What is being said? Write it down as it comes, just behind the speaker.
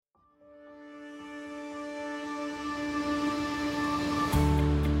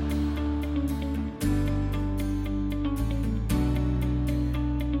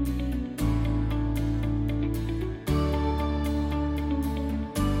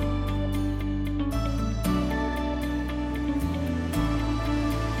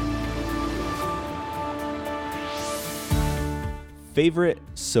Favorite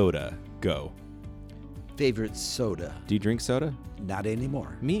soda? Go. Favorite soda? Do you drink soda? Not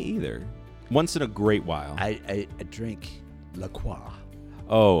anymore. Me either. Once in a great while. I drink La Croix.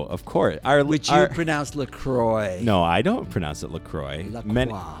 Oh, of course. Which you pronounce LaCroix. No, I don't pronounce it LaCroix. La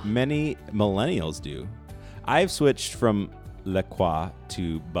Croix. Many millennials do. I've switched from La Croix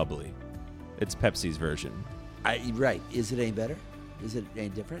to Bubbly. It's Pepsi's version. Right. Is it any better? Is it any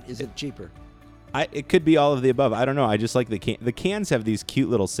different? Is it cheaper? It could be all of the above. I don't know. I just like the can. The cans have these cute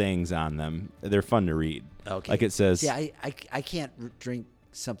little sayings on them. They're fun to read. Okay. Like it says. See, I can't drink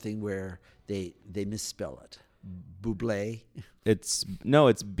something where they misspell it. Bubbly. It's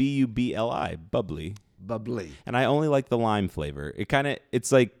Bubli, Bubbly. Bubbly. And I only like the lime flavor.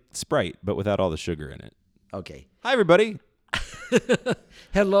 It's like Sprite, but without all the sugar in it. Okay. Hi, everybody.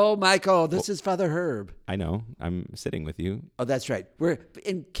 Hello, Michael. This is Father Herb. I know. I'm sitting with you. Oh, that's right.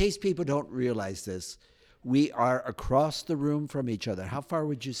 In case people don't realize this, we are across the room from each other. How far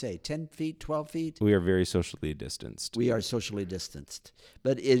would you say? 10 feet, 12 feet? We are very socially distanced. We are socially distanced.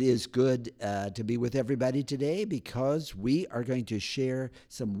 But it is good to be with everybody today because we are going to share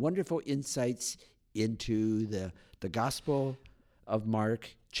some wonderful insights into the Gospel of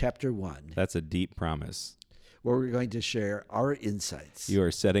Mark, chapter 1. That's a deep promise. Where we're going to share our insights. You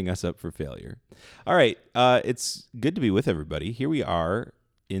are setting us up for failure. All right. It's good to be with everybody. Here we are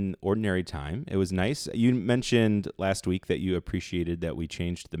in ordinary time. It was nice. You mentioned last week that you appreciated that we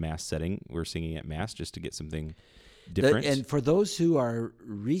changed the Mass setting. We're singing at Mass just to get something different. And for those who are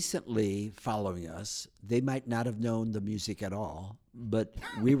recently following us, they might not have known the music at all, but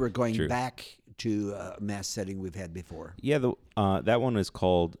we were going back to a Mass setting we've had before. Yeah, that one is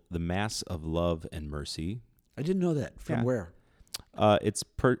called the Mass of Love and Mercy. I didn't know that. From where? It's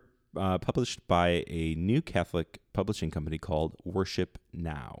published by a new Catholic publishing company called Worship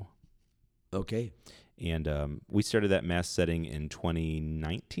Now. Okay. And we started that Mass setting in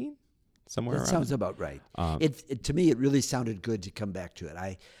 2019, somewhere around. That sounds about right. To me, it really sounded good to come back to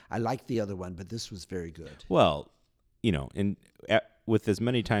it. I liked the other one, but this was very good. Well, with as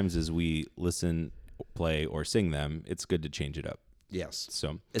many times as we listen, play, or sing them, it's good to change it up. Yes.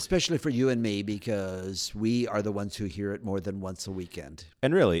 So, especially for you and me, because we are the ones who hear it more than once a weekend.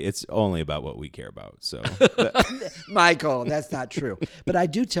 And really, it's only about what we care about. So, Michael, that's not true. But I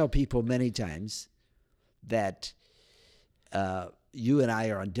do tell people many times that you and I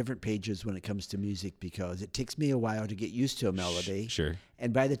are on different pages when it comes to music because it takes me a while to get used to a melody. Sure.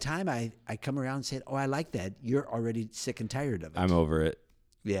 And by the time I come around and say, "Oh, I like that," you're already sick and tired of it. I'm over it.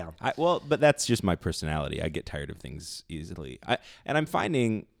 Yeah. But that's just my personality. I get tired of things easily. And I'm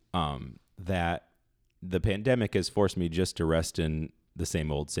finding that the pandemic has forced me just to rest in the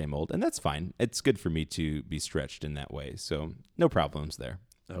same old, and that's fine. It's good for me to be stretched in that way. So no problems there.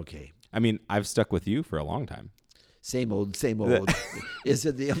 Okay. I mean, I've stuck with you for a long time. Same old, same old. Is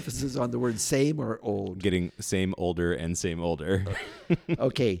it the emphasis on the word same or old? Getting same older and same older.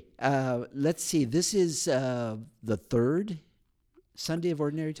 Okay. Let's see. This is the third Sunday of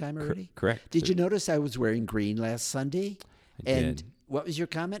Ordinary Time already? Correct. Did you notice I was wearing green last Sunday? I did. What was your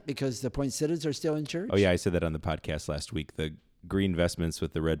comment? Because the poinsettias are still in church? Oh, yeah. I said that on the podcast last week. The green vestments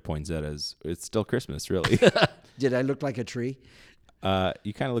with the red poinsettias. It's still Christmas, really. Did I look like a tree?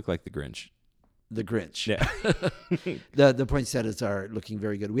 You kind of look like the Grinch. The Grinch. Yeah. The poinsettias are looking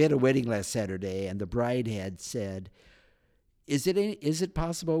very good. We had a wedding last Saturday, and the bride had said, Is it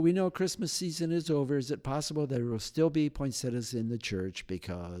possible? We know Christmas season is over. Is it possible there will still be poinsettias in the church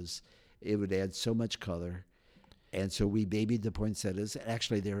because it would add so much color? And so we babied the poinsettias.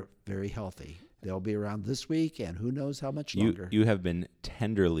 Actually, they're very healthy. They'll be around this week, and who knows how much longer. You have been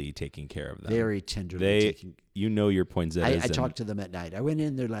tenderly taking care of them. Very tenderly. You know your poinsettias. I talked to them at night. I went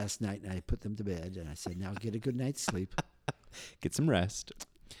in there last night, and I put them to bed, and I said, now get a good night's sleep. Get some rest.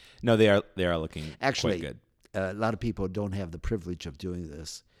 No, they are looking Actually, quite good. A lot of people don't have the privilege of doing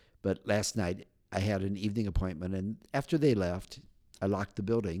this, but last night I had an evening appointment, and after they left, I locked the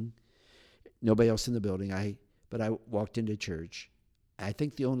building. Nobody else in the building. But I walked into church. I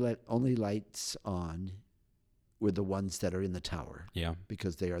think the only lights on were the ones that are in the tower. Yeah.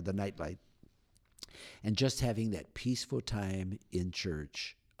 Because they are the night light. And just having that peaceful time in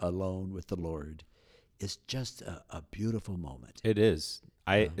church alone with the Lord is just a beautiful moment. It is.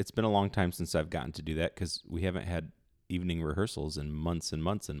 It's been a long time since I've gotten to do that because we haven't had evening rehearsals in months and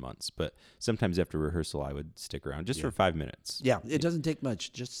months and months. But sometimes after rehearsal, I would stick around just for 5 minutes. Yeah, it doesn't take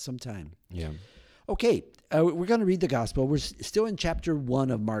much, just some time. Yeah. Okay, we're going to read the gospel. We're still in chapter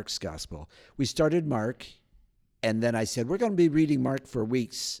 1 of Mark's gospel. We started Mark, and then I said, we're going to be reading Mark for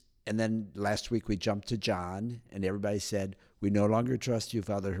weeks. And then last week we jumped to John, and everybody said, we no longer trust you,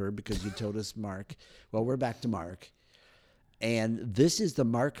 Father Herb, because you told us Mark. Well, we're back to Mark. And this is the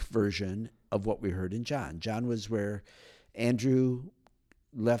Mark version of what we heard in John. John was where Andrew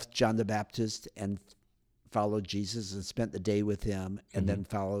left John the Baptist and followed Jesus and spent the day with him, and then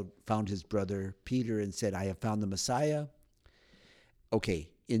found his brother Peter and said, I have found the Messiah. Okay,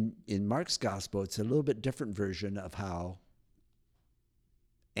 in Mark's gospel, it's a little bit different version of how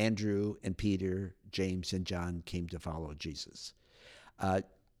Andrew and Peter, James and John came to follow Jesus.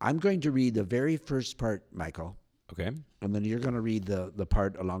 I'm going to read the very first part, Michael. Okay. And then you're going to read the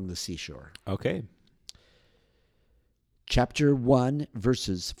part along the seashore. Okay. Chapter 1,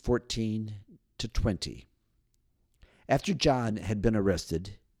 verses 14 to 20. After John had been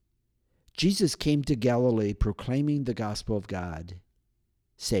arrested, Jesus came to Galilee proclaiming the gospel of God,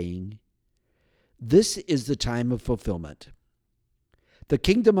 saying, This is the time of fulfillment. The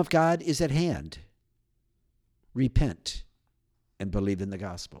kingdom of God is at hand. Repent and believe in the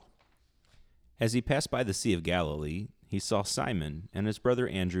gospel. As he passed by the Sea of Galilee, he saw Simon and his brother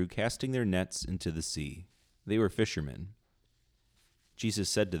Andrew casting their nets into the sea. They were fishermen. Jesus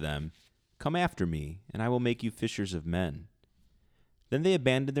said to them, Come after me, and I will make you fishers of men. Then they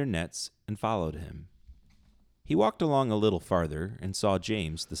abandoned their nets and followed him. He walked along a little farther and saw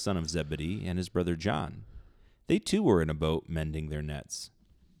James, the son of Zebedee, and his brother John. They too were in a boat mending their nets.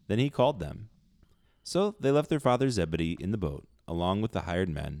 Then he called them. So they left their father Zebedee in the boat, along with the hired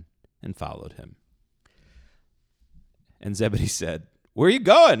men, and followed him. And Zebedee said, Where are you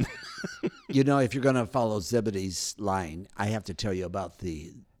going? You know, if you're going to follow Zebedee's line, I have to tell you about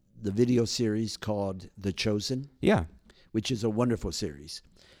the video series called The Chosen. Yeah. Which is a wonderful series.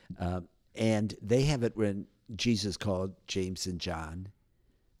 And they have it when Jesus called James and John.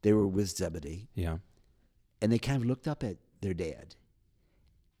 They were with Zebedee. Yeah. And they kind of looked up at their dad.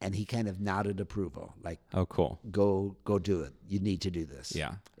 And he kind of nodded approval, like, Oh, cool. Go do it. You need to do this.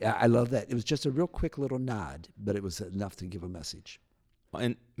 Yeah. I love that. It was just a real quick little nod, but it was enough to give a message.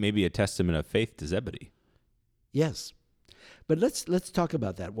 And maybe a testament of faith to Zebedee. Yes. But let's talk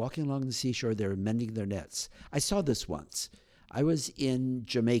about that. Walking along the seashore, they were mending their nets. I saw this once. I was in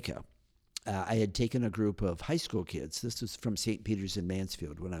Jamaica. I had taken a group of high school kids. This was from St. Peter's in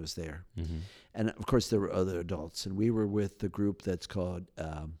Mansfield when I was there. Mm-hmm. And, of course, there were other adults. And we were with the group that's called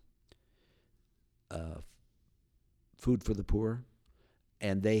Food for the Poor.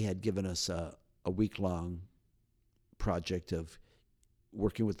 And they had given us a week-long project of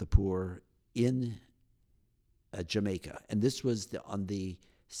working with the poor in Jamaica. And this was on the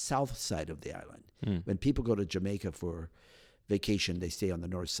south side of the island. Mm. When people go to Jamaica for vacation, they stay on the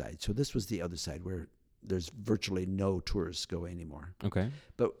north side. So this was the other side where there's virtually no tourists go anymore. Okay.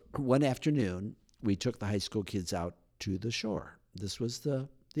 But one afternoon, we took the high school kids out to the shore. This was the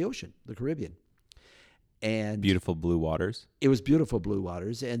ocean, the Caribbean. And beautiful blue waters. It was beautiful blue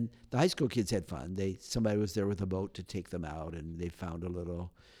waters, and the high school kids had fun. Somebody was there with a boat to take them out, and they found a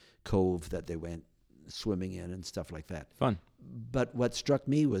little cove that they went swimming in and stuff like that. Fun. But what struck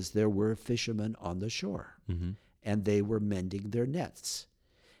me was there were fishermen on the shore, mm-hmm. and they were mending their nets.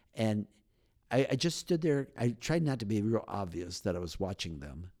 And I just stood there. I tried not to be real obvious that I was watching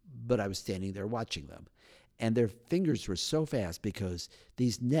them, but I was standing there watching them. And their fingers were so fast because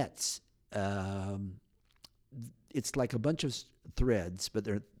these nets, it's like a bunch of threads, but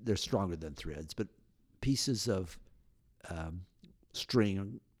they're stronger than threads, but pieces of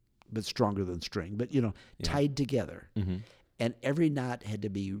string, but stronger than string, but, tied together. Mm-hmm. And every knot had to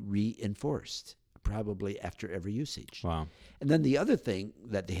be reinforced, probably after every usage. Wow. And then the other thing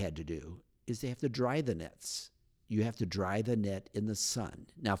that they had to do is they have to dry the nets. You have to dry the net in the sun.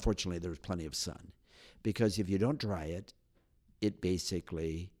 Now, fortunately, there was plenty of sun, because if you don't dry it, it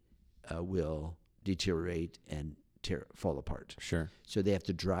basically will deteriorate and fall apart. Sure. So they have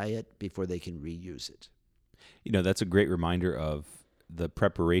to dry it before they can reuse it. That's a great reminder of the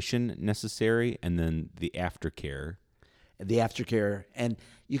preparation necessary and then the aftercare. The aftercare. And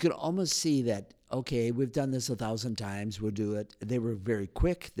you can almost see that, okay, we've done this 1,000 times, we'll do it. They were very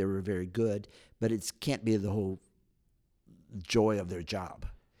quick, they were very good, but it can't be the whole joy of their job.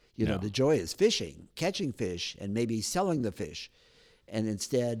 No. The joy is fishing, catching fish, and maybe selling the fish. And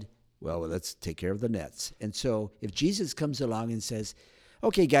instead, well, let's take care of the nets. And so if Jesus comes along and says,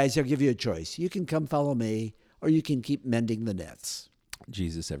 okay, guys, I'll give you a choice. You can come follow me, or you can keep mending the nets.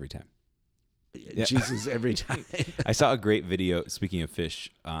 Jesus every time. Yeah. Jesus every time. I saw a great video, speaking of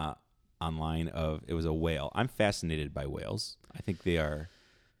fish, online it was a whale. I'm fascinated by whales. I think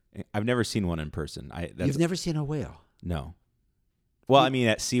I've never seen one in person. You've never seen a whale? No. Well, I mean,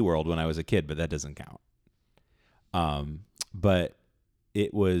 at SeaWorld when I was a kid, but that doesn't count. But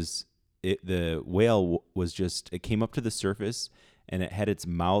the whale was it came up to the surface and it had its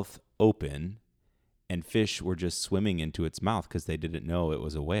mouth open and fish were just swimming into its mouth because they didn't know it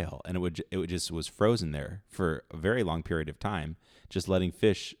was a whale, and it just was frozen there for a very long period of time, just letting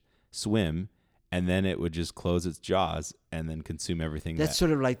fish swim, and then it would just close its jaws and then consume everything. That's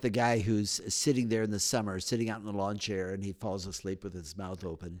sort of like the guy who's sitting there in the summer, sitting out in the lawn chair, and he falls asleep with his mouth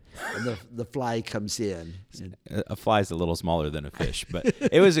open, and the fly comes in. A fly's a little smaller than a fish, but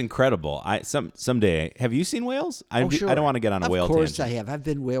it was incredible. Someday, have you seen whales? Sure. I don't want to get on a whale tangent. Of course I have. I've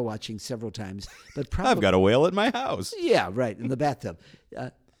been whale watching several times, but probably I've got a whale at my house. Yeah, right, in the bathtub.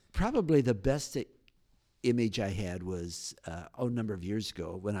 Probably the best image I had was a number of years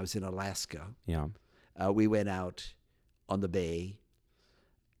ago when I was in Alaska. Yeah. We went out on the bay,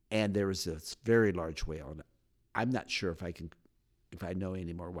 and there was this very large whale. And I'm not sure if I know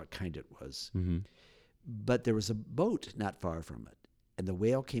anymore what kind it was. Mm-hmm. But there was a boat not far from it, and the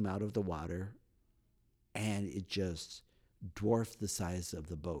whale came out of the water, and it just dwarfed the size of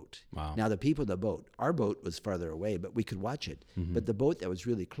the boat. Wow. Now, the people in the boat, our boat was farther away, but we could watch it. Mm-hmm. But the boat that was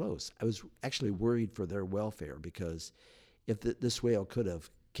really close, I was actually worried for their welfare, because if this whale could have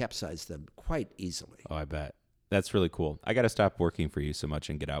capsized them quite easily. Oh, I bet. That's really cool. I got to stop working for you so much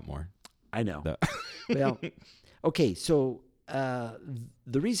and get out more. I know. Well, okay, so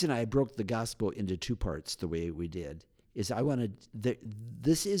the reason I broke the gospel into two parts the way we did is I wanted,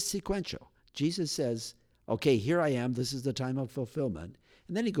 this is sequential. Jesus says, okay, here I am. This is the time of fulfillment.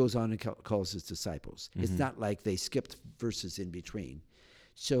 And then he goes on and calls his disciples. Mm-hmm. It's not like they skipped verses in between.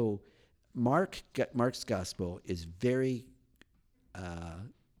 So Mark's gospel is very,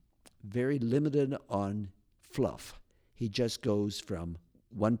 very limited on fluff. He just goes from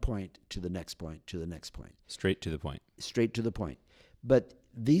one point to the next point to the next point. Straight to the point. Straight to the point. But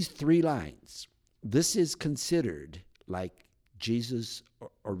these three lines, this is considered like Jesus'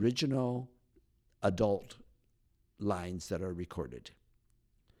 original adult lines that are recorded.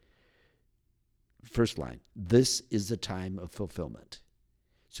 First line, this is the time of fulfillment.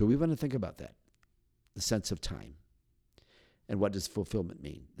 So we want to think about that, the sense of time. And what does fulfillment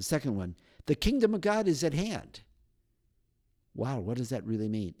mean? The second one, the kingdom of God is at hand. Wow, what does that really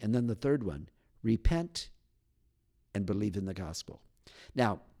mean? And then the third one, repent and believe in the gospel.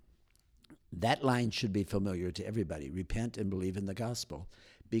 Now, that line should be familiar to everybody, repent and believe in the gospel,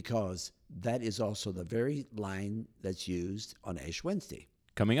 because that is also the very line that's used on Ash Wednesday.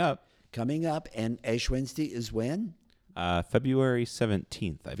 Coming up, and Ash Wednesday is when? February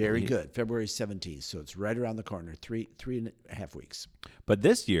 17th, I believe. Very good, February 17th. So it's right around the corner, three and a half weeks. But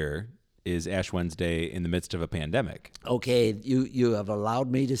this year is Ash Wednesday in the midst of a pandemic. Okay, you have allowed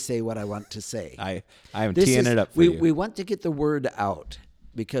me to say what I want to say. I am teeing it up for you. We want to get the word out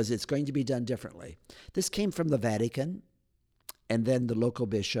because it's going to be done differently. This came from the Vatican, and then the local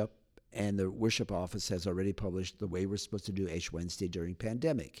bishop and the worship office has already published the way we're supposed to do Ash Wednesday during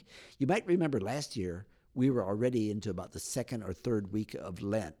pandemic. You might remember last year, we were already into about the second or third week of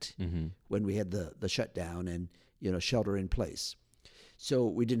Lent when we had the shutdown and shelter in place. So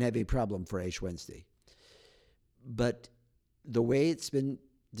we didn't have any problem for Ash Wednesday. But the way it's been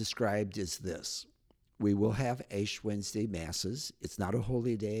described is this. We will have Ash Wednesday masses. It's not a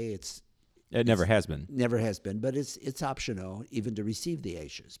holy day. It never has been. Never has been, but it's optional even to receive the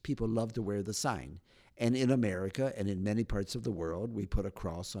ashes. People love to wear the sign. And in America and in many parts of the world, we put a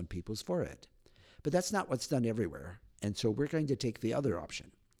cross on people's forehead. But that's not what's done everywhere. And so we're going to take the other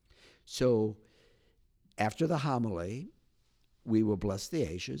option. So after the homily, we will bless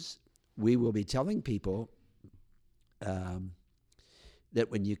the ashes. We will be telling people that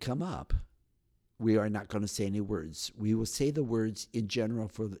when you come up, we are not going to say any words. We will say the words in general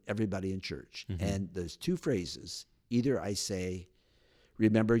for everybody in church. Mm-hmm. And there's two phrases. Either I say,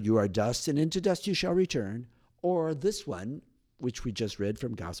 remember, you are dust, and into dust you shall return. Or this one, which we just read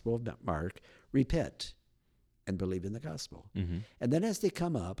from Gospel of Mark, repent and believe in the gospel. Mm-hmm. And then as they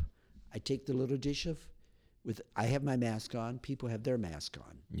come up, I take the little dish I have my mask on. People have their mask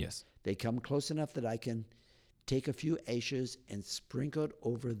on. Yes. They come close enough that I can take a few ashes and sprinkle it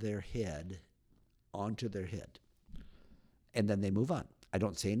over their head, onto their head. And then they move on. I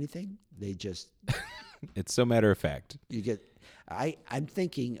don't say anything. They just... It's so matter of fact. I'm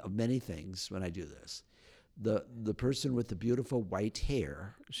thinking of many things when I do this. The person with the beautiful white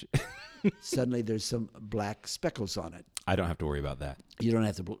hair, suddenly there's some black speckles on it. I don't have to worry about that. You don't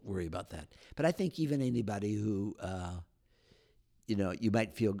have to worry about that. But I think even anybody who, you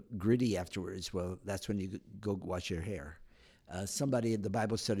might feel gritty afterwards, well, that's when you go wash your hair. Somebody in the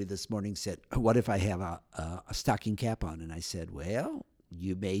Bible study this morning said, what if I have a stocking cap on? And I said, well,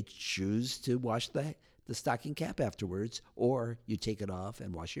 you may choose to wash the stocking cap afterwards, or you take it off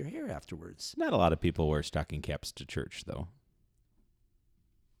and wash your hair afterwards. Not a lot of people wear stocking caps to church, though.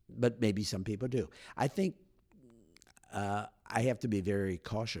 but maybe some people do. I think I have to be very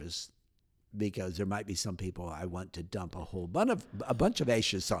cautious because there might be some people I want to dump a bunch of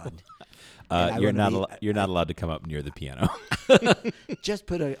ashes on. You're not allowed to come up near the piano. Just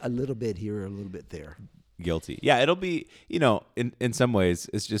put a little bit here, a little bit there. Guilty. Yeah, it'll be, in some ways,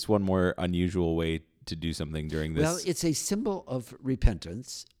 it's just one more unusual way to do something during this. Well, it's a symbol of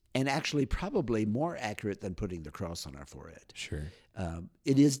repentance, and actually probably more accurate than putting the cross on our forehead. Sure.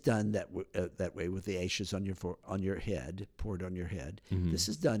 It is done that way with the ashes on your head, poured on your head. Mm-hmm. This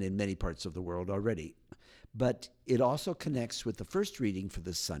is done in many parts of the world already. But it also connects with the first reading for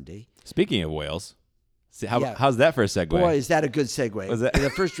this Sunday. Speaking of whales, how's that for a segue? Boy, is that a good segue. Was that? The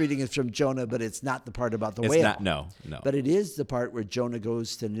first reading is from Jonah, but it's not the part about the whale. It's not, no. But it is the part where Jonah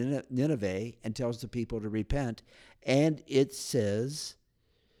goes to Nineveh and tells the people to repent. And it says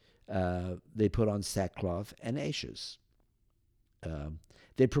they put on sackcloth and ashes.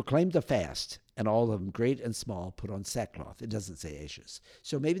 They proclaimed a fast, and all of them, great and small, put on sackcloth. It doesn't say ashes.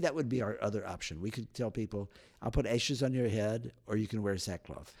 So maybe that would be our other option. We could tell people, I'll put ashes on your head, or you can wear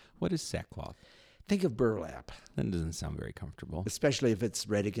sackcloth. What is sackcloth? Think of burlap. That doesn't sound very comfortable. Especially if it's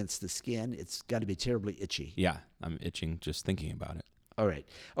red against the skin. It's got to be terribly itchy. Yeah, I'm itching just thinking about it. All right.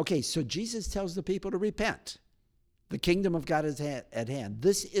 Okay, so Jesus tells the people to repent. The kingdom of God is at hand.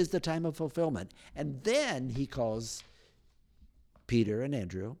 This is the time of fulfillment. And then he calls Peter and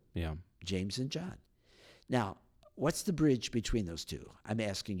Andrew, James and John. Now, what's the bridge between those two? I'm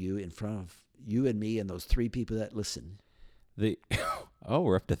asking you in front of you and me and those three people that listen.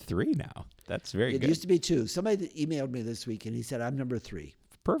 We're up to 3 now. That's very good. It used to be 2. Somebody emailed me this week, and he said, I'm number 3.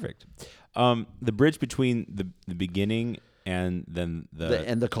 Perfect. The bridge between the beginning and then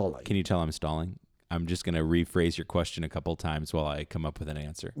the calling. Can you tell I'm stalling? I'm just going to rephrase your question a couple times while I come up with an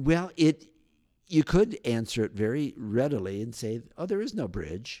answer. Well, you could answer it very readily and say, there is no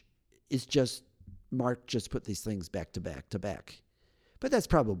bridge. It's just Mark just put these things back to back to back. But that's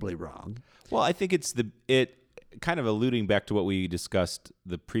probably wrong. Well, I think it's kind of alluding back to what we discussed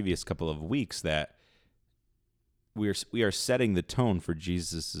the previous couple of weeks, that we are setting the tone for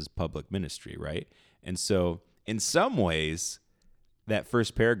Jesus's public ministry, right? And so in some ways, that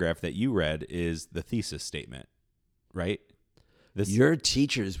first paragraph that you read is the thesis statement, right? Your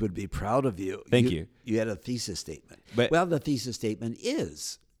teachers would be proud of you. Thank you. You had a thesis statement. Well, the thesis statement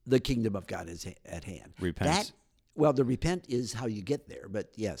is the kingdom of God is at hand. Repent. The repent is how you get there.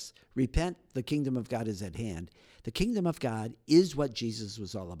 But yes, repent, the kingdom of God is at hand. The kingdom of God is what Jesus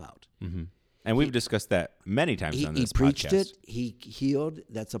was all about. Mm-hmm. And we've discussed that many times on this podcast. He preached it. He healed.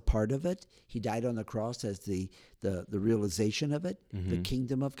 That's a part of it. He died on the cross as the realization of it. Mm-hmm. The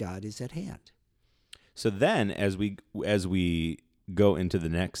kingdom of God is at hand. So then, as we go into the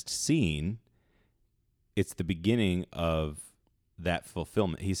next scene, it's the beginning of that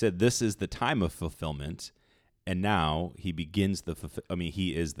fulfillment. He said, "This is the time of fulfillment," and now he begins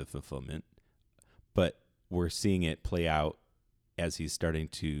he is the fulfillment, but we're seeing it play out as he's starting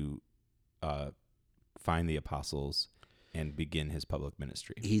to find the apostles and begin his public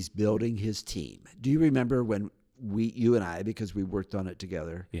ministry. He's building his team. Do you remember when you and I, because we worked on it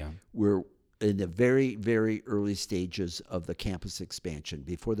together, we're in the very, very early stages of the campus expansion,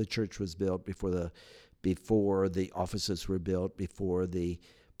 before the church was built, before the offices were built, before the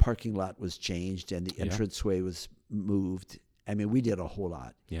parking lot was changed and the entranceway was moved. I mean, we did a whole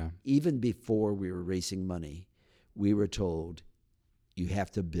lot. Yeah. Even before we were raising money, we were told you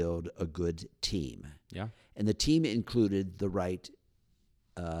have to build a good team. Yeah. And the team included the right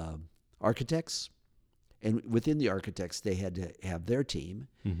architects. And within the architects, they had to have their team,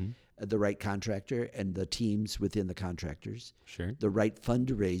 the right contractor and the teams within the contractors, the right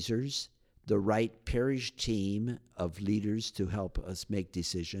fundraisers, the right parish team of leaders to help us make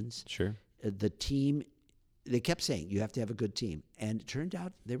decisions. The team, they kept saying, you have to have a good team. And it turned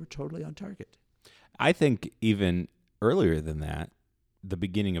out they were totally on target. I think even earlier than that, the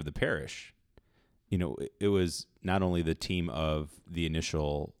beginning of the parish, it was not only the team of the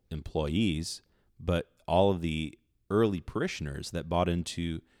initial employees, but all of the early parishioners that bought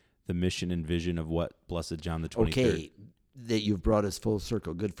into the mission and vision of what Blessed John the 23rd. Okay, that you've brought us full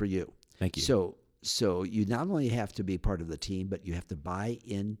circle. Good for you. Thank you. So you not only have to be part of the team, but you have to buy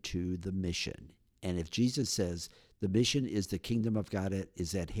into the mission. And if Jesus says the mission is the kingdom of God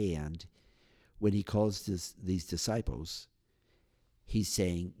is at hand, when he calls these disciples, he's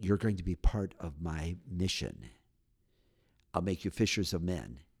saying, you're going to be part of my mission. I'll make you fishers of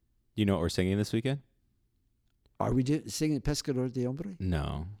men. You know what we're singing this weekend? Are we singing Pescador de Hombre?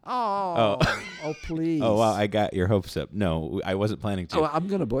 No. Oh, please. Oh, wow, I got your hopes up. No, I wasn't planning to. Oh, I'm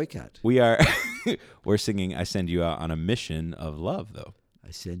going to boycott. We're singing I Send You Out on a Mission of Love, though.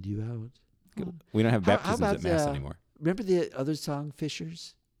 I send you out. We don't have How baptisms about at Mass anymore. Remember the other song,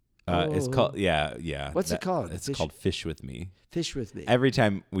 Fishers? It's called, yeah. What's it called? It's called Fish With Me. Fish With Me. Every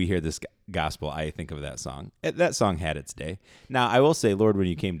time we hear this gospel, I think of that song. That song had its day. Now, I will say, Lord, when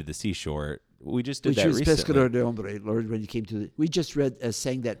you came to the seashore, we just did that recently. Pescador de hombre, Lord, when you came to we just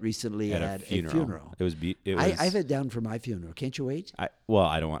sang that recently at a funeral. It was. I have it down for my funeral. Can't you wait? I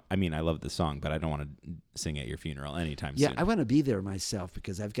love the song, but I don't want to sing at your funeral anytime soon. Yeah, I want to be there myself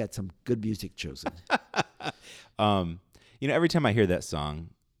because I've got some good music chosen. Every time I hear that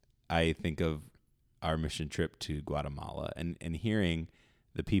song, I think of our mission trip to Guatemala and hearing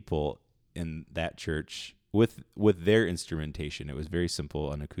the people in that church with their instrumentation. It was very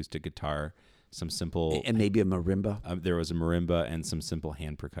simple, an acoustic guitar, some simple... And maybe a marimba. There was a marimba and some simple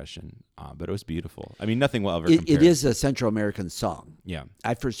hand percussion, but it was beautiful. I mean, nothing will ever compare. It is a Central American song. Yeah.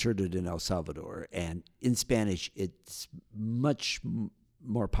 I first heard it in El Salvador, and in Spanish, it's much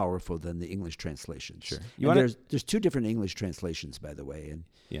more powerful than the English translations. Sure. There's two different English translations, by the way. And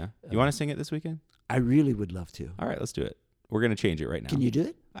yeah. You want to sing it this weekend? I really would love to. All right, let's do it. We're going to change it right now. Can you do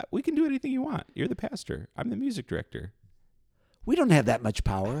it? We can do anything you want. You're the pastor. I'm the music director. We don't have that much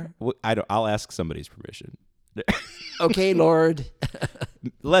power. I'll ask somebody's permission. Okay, Lord.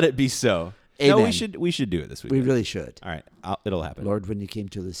 Let it be so. Amen. No, we should do it this week. We really should. All right, it'll happen. Lord, when you came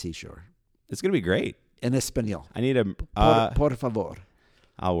to the seashore. It's gonna be great. En español. I need a por favor.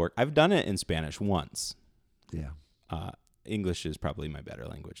 I'll work. I've done it in Spanish once. Yeah. English is probably my better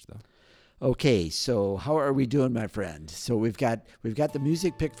language, though. Okay, so how are we doing, my friend? So we've got the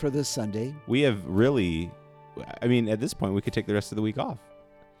music picked for this Sunday. We have really. I mean, at this point, we could take the rest of the week off.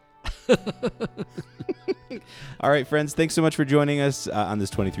 All right, friends, thanks so much for joining us on this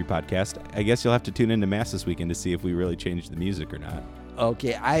 23 podcast. I guess you'll have to tune into Mass this weekend to see if we really changed the music or not.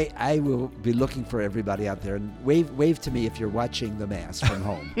 Okay, I will be looking for everybody out there. And wave to me if you're watching the Mass from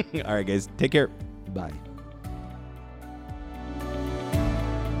home. All right, guys, take care. Bye.